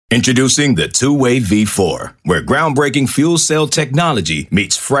Introducing the two-way V4, where groundbreaking fuel cell technology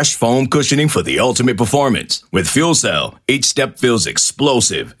meets fresh foam cushioning for the ultimate performance. With fuel cell, each step feels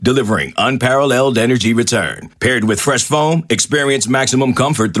explosive, delivering unparalleled energy return. Paired with fresh foam, experience maximum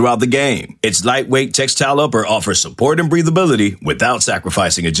comfort throughout the game. Its lightweight textile upper offers support and breathability without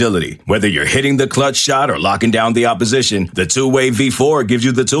sacrificing agility. Whether you're hitting the clutch shot or locking down the opposition, the two-way V4 gives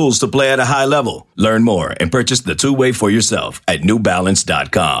you the tools to play at a high level. Learn more and purchase the two-way for yourself at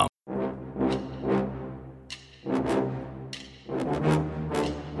newbalance.com.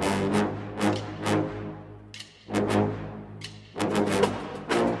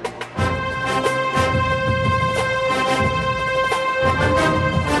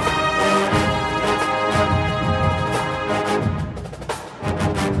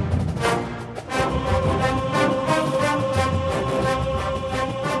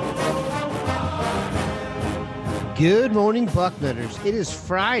 Good morning, Bucknutters. It is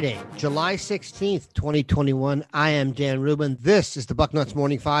Friday, July 16th, 2021. I am Dan Rubin. This is the Bucknuts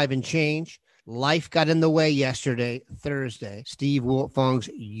Morning 5 and change. Life got in the way yesterday, Thursday. Steve Wiltfong's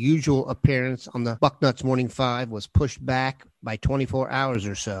usual appearance on the Bucknuts Morning 5 was pushed back by 24 hours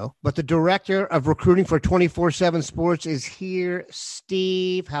or so. But the director of recruiting for 24/7 Sports is here.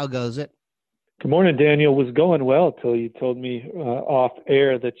 Steve, how goes it? Good morning, Daniel. Was going well till you told me off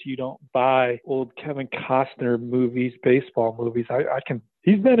air that you don't buy old Kevin Costner movies, baseball movies.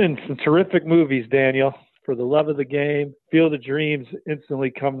 He's been in some terrific movies, Daniel. For the Love of the Game, Field of Dreams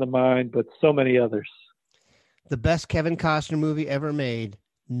instantly come to mind, but so many others. The best Kevin Costner movie ever made,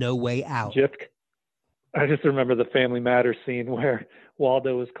 No Way Out. JFK. I just remember the Family Matters scene where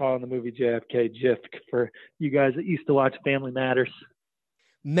Waldo was calling the movie JFK JFK for you guys that used to watch Family Matters.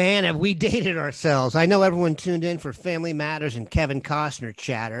 Man, have we dated ourselves. I know everyone tuned in for Family Matters and Kevin Costner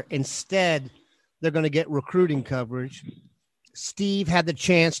chatter. Instead, they're going to get recruiting coverage. Steve had the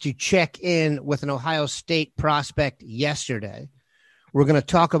chance to check in with an Ohio State prospect yesterday. We're going to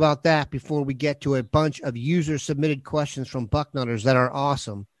talk about that before we get to a bunch of user-submitted questions from Bucknutters that are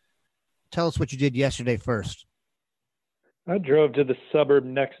awesome. Tell us what you did yesterday first. I drove to the suburb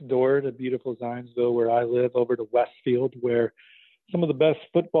next door to beautiful Zionsville, where I live, over to Westfield, where some of the best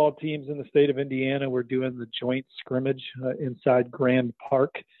football teams in the state of Indiana were doing the joint scrimmage inside Grand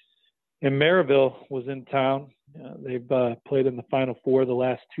Park. And Maryville was in town. They've played in the Final Four the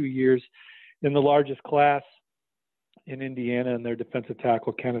last 2 years in the largest class in Indiana, and their defensive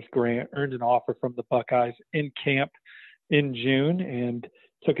tackle, Kenneth Grant, earned an offer from the Buckeyes in camp in June and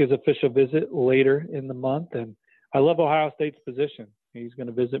took his official visit later in the month. And I love Ohio State's position. He's going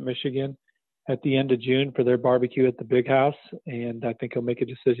to visit Michigan at the end of June for their barbecue at the Big House, and I think he'll make a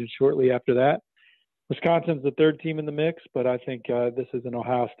decision shortly after that. Wisconsin's the third team in the mix, but I think this is an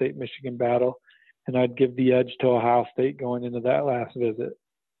Ohio State-Michigan battle, and I'd give the edge to Ohio State going into that last visit.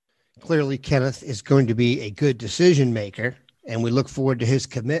 Clearly, Kenneth is going to be a good decision maker, and we look forward to his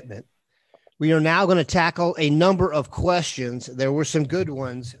commitment. We are now going to tackle a number of questions. There were some good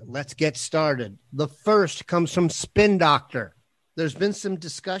ones. Let's get started. The first comes from Spin Doctor. There's been some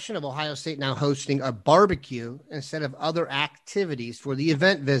discussion of Ohio State now hosting a barbecue instead of other activities for the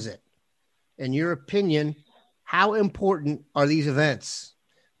event visit. In your opinion, how important are these events?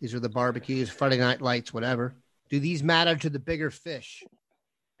 These are the barbecues, Friday night lights, whatever. Do these matter to the bigger fish?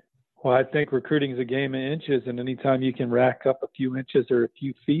 Well, I think recruiting is a game of inches, and anytime you can rack up a few inches or a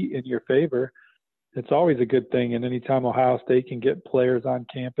few feet in your favor, it's always a good thing. And anytime Ohio State can get players on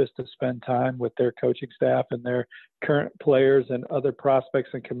campus to spend time with their coaching staff and their current players and other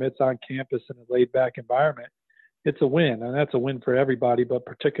prospects and commits on campus in a laid-back environment, it's a win. And that's a win for everybody, but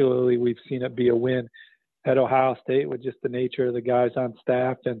particularly we've seen it be a win at Ohio State with just the nature of the guys on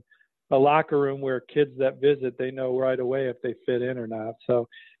staff and a locker room where kids that visit, they know right away if they fit in or not. So,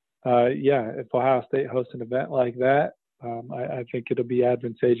 if Ohio State hosts an event like that, I think it'll be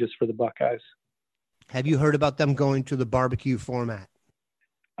advantageous for the Buckeyes. Have you heard about them going to the barbecue format?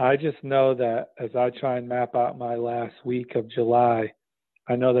 I just know that as I try and map out my last week of July,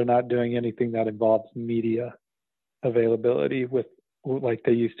 I know they're not doing anything that involves media availability with like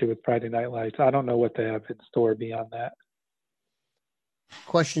they used to with Friday Night Lights. I don't know what they have in store beyond that.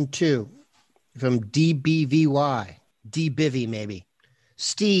 Question 2 from DBVY, DBivy maybe.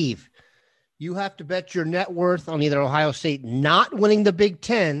 Steve, you have to bet your net worth on either Ohio State not winning the Big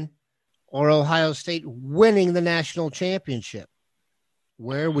Ten or Ohio State winning the national championship.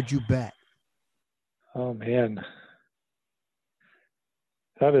 Where would you bet? Oh, man.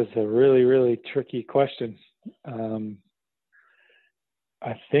 That is a really, really tricky question. I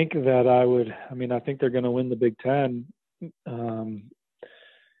think that I think they're going to win the Big Ten. Dan,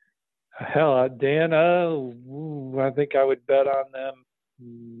 I think I would bet on them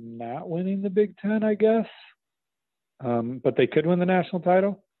not winning the Big Ten, I guess. But they could win the national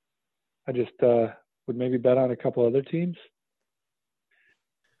title. I just would maybe bet on a couple other teams.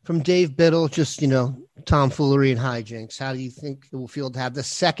 From Dave Biddle, just, tomfoolery and hijinks. How do you think it will feel to have the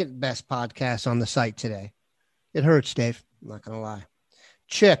second best podcast on the site today? It hurts, Dave. I'm not going to lie.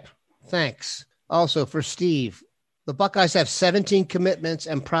 Chip, thanks. Also for Steve, the Buckeyes have 17 commitments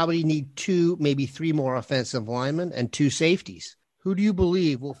and probably need 2, maybe 3 more offensive linemen and 2 safeties. Who do you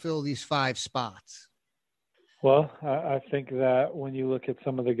believe will fill these 5 spots? Well, I think that when you look at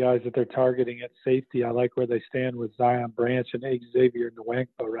some of the guys that they're targeting at safety, I like where they stand with Zion Branch and Xavier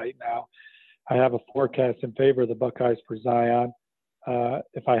Nwankpa right now. I have a forecast in favor of the Buckeyes for Zion.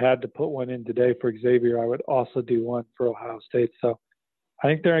 If I had to put one in today for Xavier, I would also do one for Ohio State. So I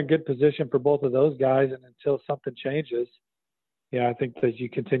think they're in good position for both of those guys. And until something changes, I think that you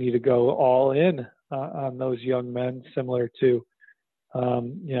continue to go all in on those young men, similar to,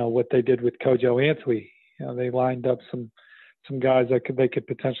 what they did with Kojo Antwi. They lined up some guys that they could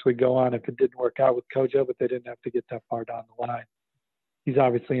potentially go on if it didn't work out with Kojo, but they didn't have to get that far down the line. He's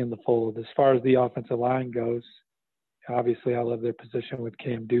obviously in the fold. As far as the offensive line goes, obviously I love their position with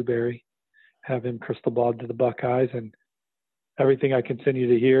Cam Dewberry, have him crystal balled to the Buckeyes, and everything I continue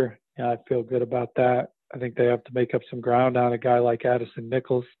to hear, I feel good about that. I think they have to make up some ground on a guy like Addison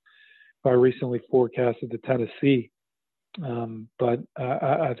Nichols, who I recently forecasted to Tennessee. But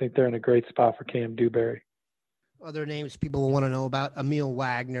I think they're in a great spot for Cam Dewberry. Other names people will want to know about: Emil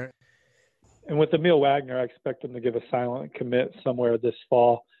Wagner. And with Emil Wagner, I expect him to give a silent commit somewhere this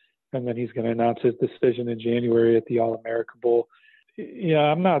fall, and then he's going to announce his decision in January at the All-America Bowl. I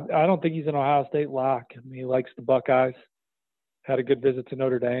don't think he's an Ohio State lock. I mean, he likes the Buckeyes. Had a good visit to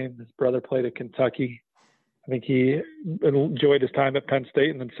Notre Dame. His brother played at Kentucky. I think he enjoyed his time at Penn State,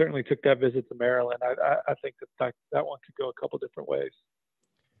 and then certainly took that visit to Maryland. I think that one could go a couple different ways.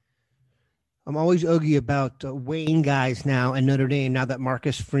 I'm always oogie about Wayne guys now and Notre Dame, now that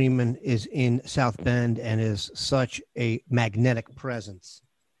Marcus Freeman is in South Bend and is such a magnetic presence.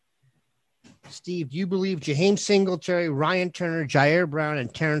 Steve, do you believe Jaheim Singletary, Ryan Turner, Jair Brown,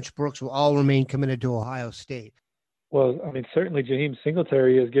 and Terrence Brooks will all remain committed to Ohio State? Well, I mean, certainly Jaheim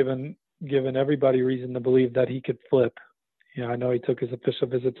Singletary has given everybody reason to believe that he could flip. I know he took his official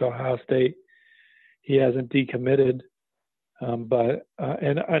visit to Ohio State. He hasn't decommitted. But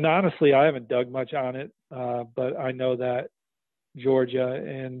honestly, I haven't dug much on it. But I know that Georgia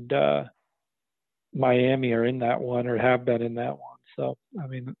and Miami are in that one, or have been in that one. So, I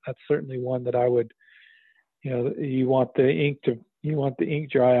mean, that's certainly one that I would, you want the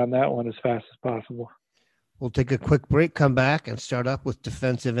ink dry on that one as fast as possible. We'll take a quick break, come back, and start up with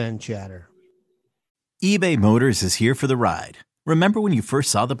defensive end chatter. eBay Motors is here for the ride. Remember when you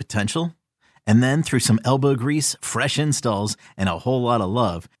first saw the potential? And then through some elbow grease, fresh installs, and a whole lot of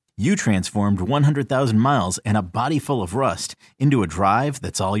love, you transformed 100,000 miles and a body full of rust into a drive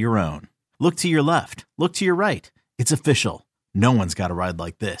that's all your own. Look to your left. Look to your right. It's official. No one's got a ride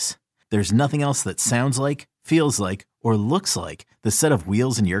like this. There's nothing else that sounds like, feels like, or looks like the set of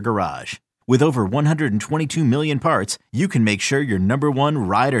wheels in your garage. With over 122 million parts, you can make sure your number one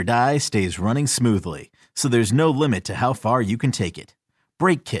ride or die stays running smoothly, so there's no limit to how far you can take it.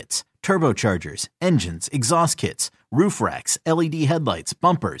 Brake kits, turbochargers, engines, exhaust kits, roof racks, LED headlights,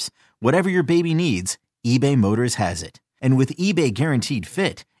 bumpers, whatever your baby needs, eBay Motors has it. And with eBay Guaranteed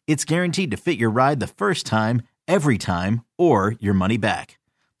Fit, it's guaranteed to fit your ride the first time, every time, or your money back.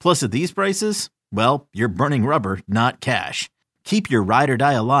 Plus, at these prices, well, you're burning rubber, not cash. Keep your ride or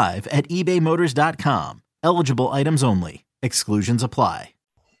die alive at ebaymotors.com. Eligible items only. Exclusions apply.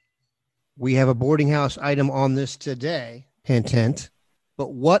 We have a boarding house item on this today. Hint, hint.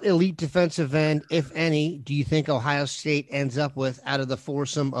 But what elite defensive end, if any, do you think Ohio State ends up with out of the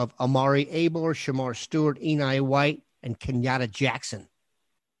foursome of Amari Abler, Shamar Stewart, Enai White, and Kenyatta Jackson?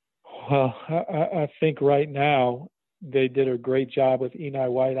 Well, I think right now they did a great job with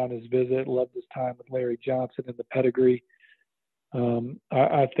Enai White on his visit. Loved his time with Larry Johnson and the pedigree.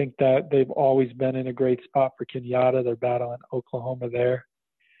 I think that they've always been in a great spot for Kenyatta. They're battling Oklahoma there.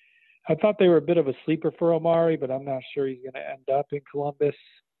 I thought they were a bit of a sleeper for Omari, but I'm not sure he's going to end up in Columbus.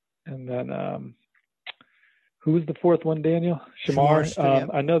 And then who was the fourth one, Daniel? Shamar.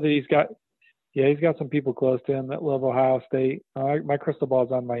 I know that he's got some people close to him that love Ohio State. My crystal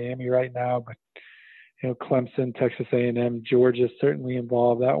ball's on Miami right now, but Clemson, Texas A&M, Georgia certainly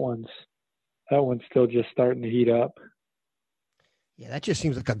involved. That one's still just starting to heat up. Yeah, that just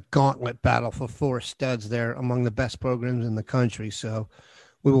seems like a gauntlet battle for four studs there among the best programs in the country. So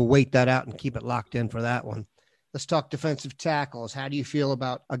we will wait that out and keep it locked in for that one. Let's talk defensive tackles. How do you feel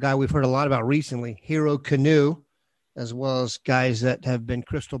about a guy we've heard a lot about recently, Hero Kanu? as well as guys that have been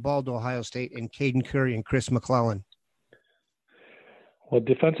crystal ball to Ohio State in Caden Curry and Chris McClellan? Well,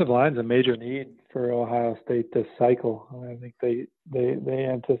 defensive line's a major need for Ohio State this cycle. I think they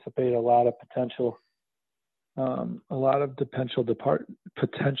anticipate a lot of potential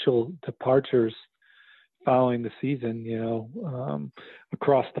departures following the season,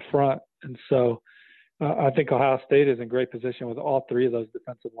 across the front. And so I think Ohio State is in great position with all three of those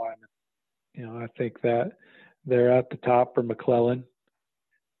defensive linemen. I think that they're at the top for McClellan.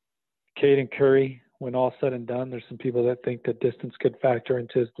 Caden Curry, when all said and done, there's some people that think that distance could factor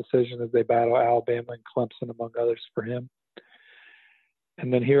into his decision as they battle Alabama and Clemson, among others, for him.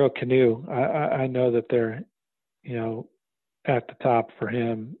 And then Hero Canoe, I know that they're, at the top for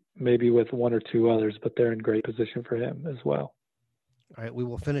him, maybe with one or two others, but they're in great position for him as well. All right, we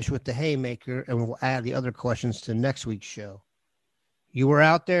will finish with the haymaker, and we'll add the other questions to next week's show. You were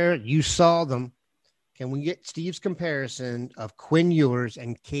out there. You saw them. Can we get Steve's comparison of Quinn Ewers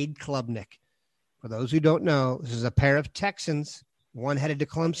and Cade Klubnik? For those who don't know, this is a pair of Texans. One headed to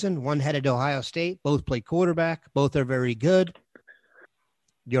Clemson, one headed to Ohio State. Both play quarterback. Both are very good.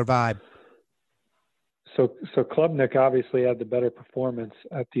 Your vibe. So Klubnik obviously had the better performance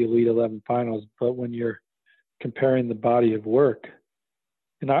at the Elite 11 finals, but when you're comparing the body of work,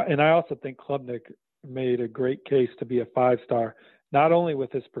 and I also think Klubnik made a great case to be a 5-star, not only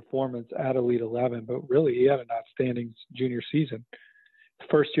with his performance at Elite 11, but really he had an outstanding junior season.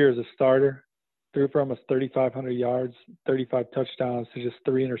 First year as a starter, threw for almost 3,500 yards, 35 touchdowns to just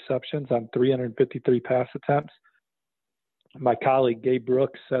 3 interceptions on 353 pass attempts. My colleague Gabe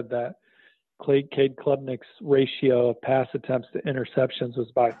Brooks said that Cade Klubnik's ratio of pass attempts to interceptions was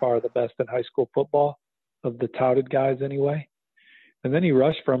by far the best in high school football, of the touted guys anyway. And then he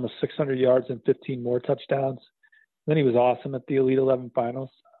rushed for almost 600 yards and 15 more touchdowns. Then he was awesome at the Elite 11 finals.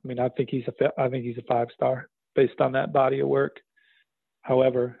 I mean, I think he's a 5-star based on that body of work.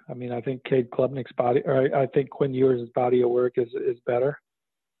 However, I mean, I think Cade Klubnik's I think Quinn Ewers' body of work is better.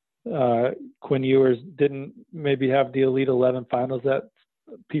 Quinn Ewers didn't maybe have the Elite 11 finals that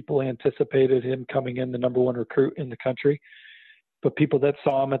people anticipated him coming in the number one recruit in the country, but people that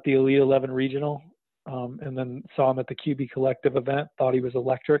saw him at the Elite 11 regional and then saw him at the QB Collective event thought he was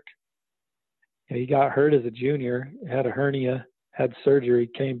electric. He got hurt as a junior, had a hernia, had surgery,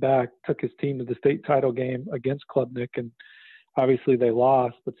 came back, took his team to the state title game against Klubnik, and obviously they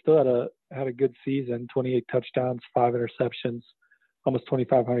lost, but still had a good season, 28 touchdowns, 5 interceptions, almost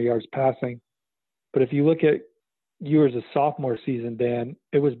 2,500 yards passing. But if you look at Ewers' sophomore season, Dan,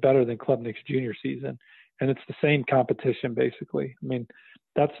 it was better than Klubnik's junior season, and it's the same competition basically. I mean,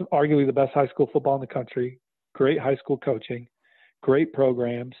 that's arguably the best high school football in the country, great high school coaching, great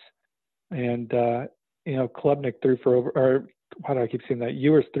programs. And, Klubnik threw for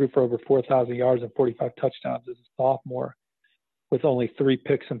Ewers threw for over 4,000 yards and 45 touchdowns as a sophomore with only 3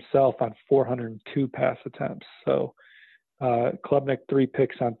 picks himself on 402 pass attempts. So Klubnik 3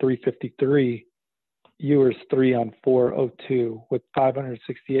 picks on 353, Ewers 3 on 402 with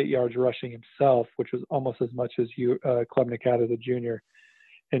 568 yards rushing himself, which was almost as much as Klubnik had as a junior,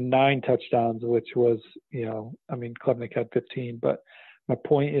 and 9 touchdowns, which was, Klubnik had 15, but my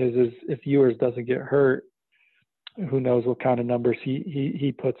point is if Ewers doesn't get hurt, who knows what kind of numbers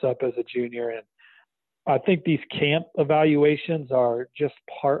he puts up as a junior. And I think these camp evaluations are just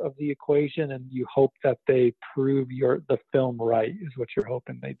part of the equation, and you hope that they prove the film right is what you're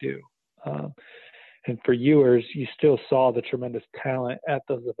hoping they do. And for Ewers, you still saw the tremendous talent at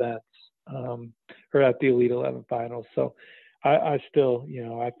those events or at the Elite 11 finals. So I still,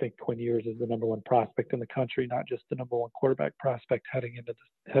 I think Quinn Ewers is the number one prospect in the country, not just the number one quarterback prospect heading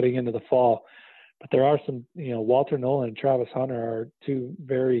into the fall. But there are some, Walter Nolan and Travis Hunter are 2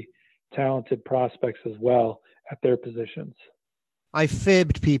 very talented prospects as well at their positions. I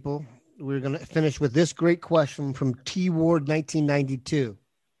fibbed, people. We're going to finish with this great question from T Ward 1992.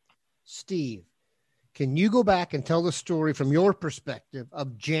 Steve, can you go back and tell the story from your perspective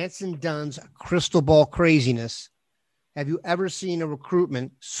of Jansen Dunn's crystal ball craziness? Have you ever seen a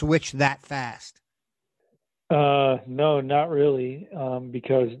recruitment switch that fast? No, not really,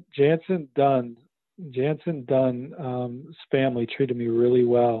 because Jansen Dunn's family treated me really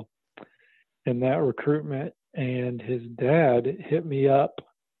well in that recruitment, and his dad hit me up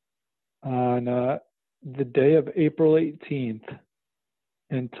on the day of April 18th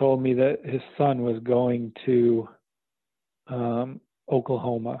and told me that his son was going to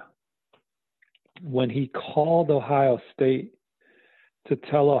Oklahoma. When he called Ohio State to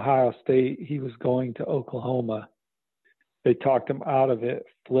tell Ohio State he was going to Oklahoma, they talked him out of it,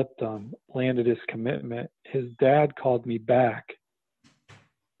 flipped him, landed his commitment. His dad called me back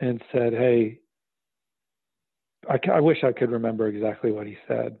and said, "Hey, I wish I could remember exactly what he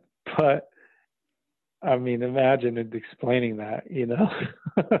said, but I mean, imagine it explaining that,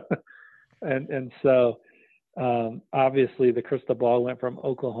 and so obviously the crystal ball went from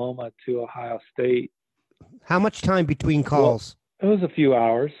Oklahoma to Ohio State. How much time between calls? Well, it was a few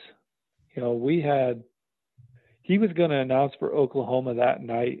hours. He was going to announce for Oklahoma that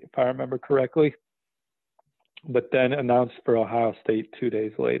night, if I remember correctly, but then announced for Ohio State 2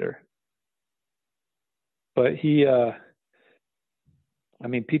 days later. But he,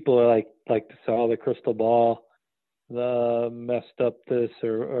 people are like to sell the crystal ball, the messed up this,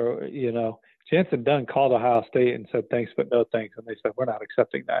 or Jansen Dunn called Ohio State and said thanks but no thanks, and they said we're not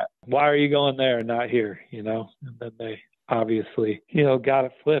accepting that. Why are you going there and not here? And then they obviously got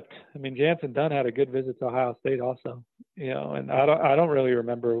it flipped. I mean, Jansen Dunn had a good visit to Ohio State also, and I don't really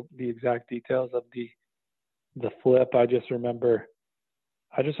remember the exact details of the flip. I just remember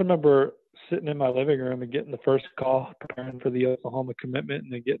sitting in my living room and getting the first call, preparing for the Oklahoma commitment,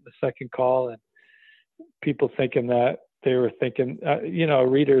 and then getting the second call, and people thinking that they were thinking,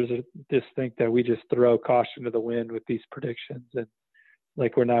 readers just think that we just throw caution to the wind with these predictions, and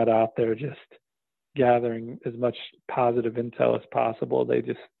like we're not out there just gathering as much positive intel as possible. They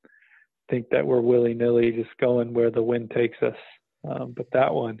just think that we're willy-nilly just going where the wind takes us. But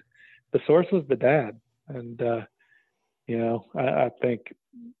that one, the source was the dad. And, I think,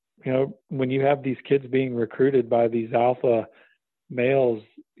 when you have these kids being recruited by these alpha males,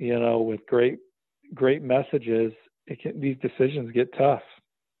 with great messages, these decisions get tough.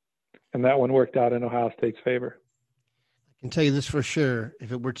 And that one worked out in Ohio State's favor. I can tell you this for sure.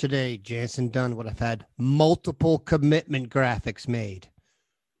 If it were today, Jansen Dunn would have had multiple commitment graphics made.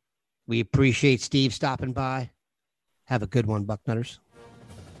 We appreciate Steve stopping by. Have a good one, Bucknutters.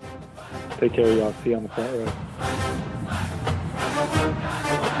 Take care, y'all. See you on the front row.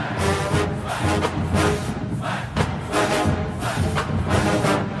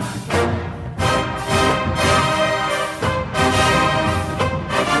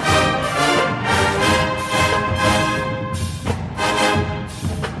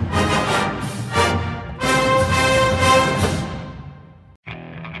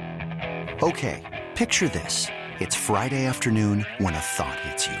 Okay, picture this. It's Friday afternoon when a thought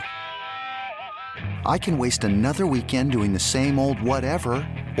hits you. I can waste another weekend doing the same old whatever,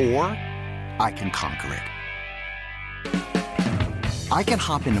 or I can conquer it. I can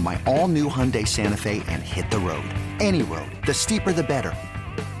hop into my all-new Hyundai Santa Fe and hit the road. Any road. The steeper, the better.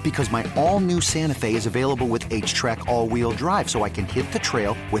 Because my all-new Santa Fe is available with H-Track all-wheel drive, so I can hit the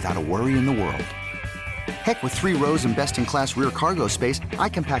trail without a worry in the world. Heck, with 3 rows and best-in-class rear cargo space, I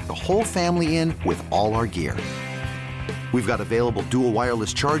can pack the whole family in with all our gear. We've got available dual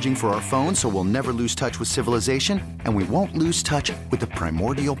wireless charging for our phones, so we'll never lose touch with civilization, and we won't lose touch with the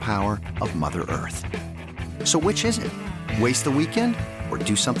primordial power of Mother Earth. So which is it? Waste the weekend or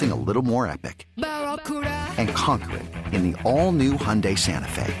do something a little more epic? And conquer it in the all-new Hyundai Santa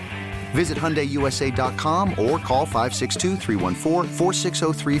Fe. Visit HyundaiUSA.com or call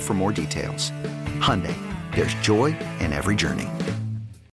 562-314-4603 for more details. Hyundai, there's joy in every journey.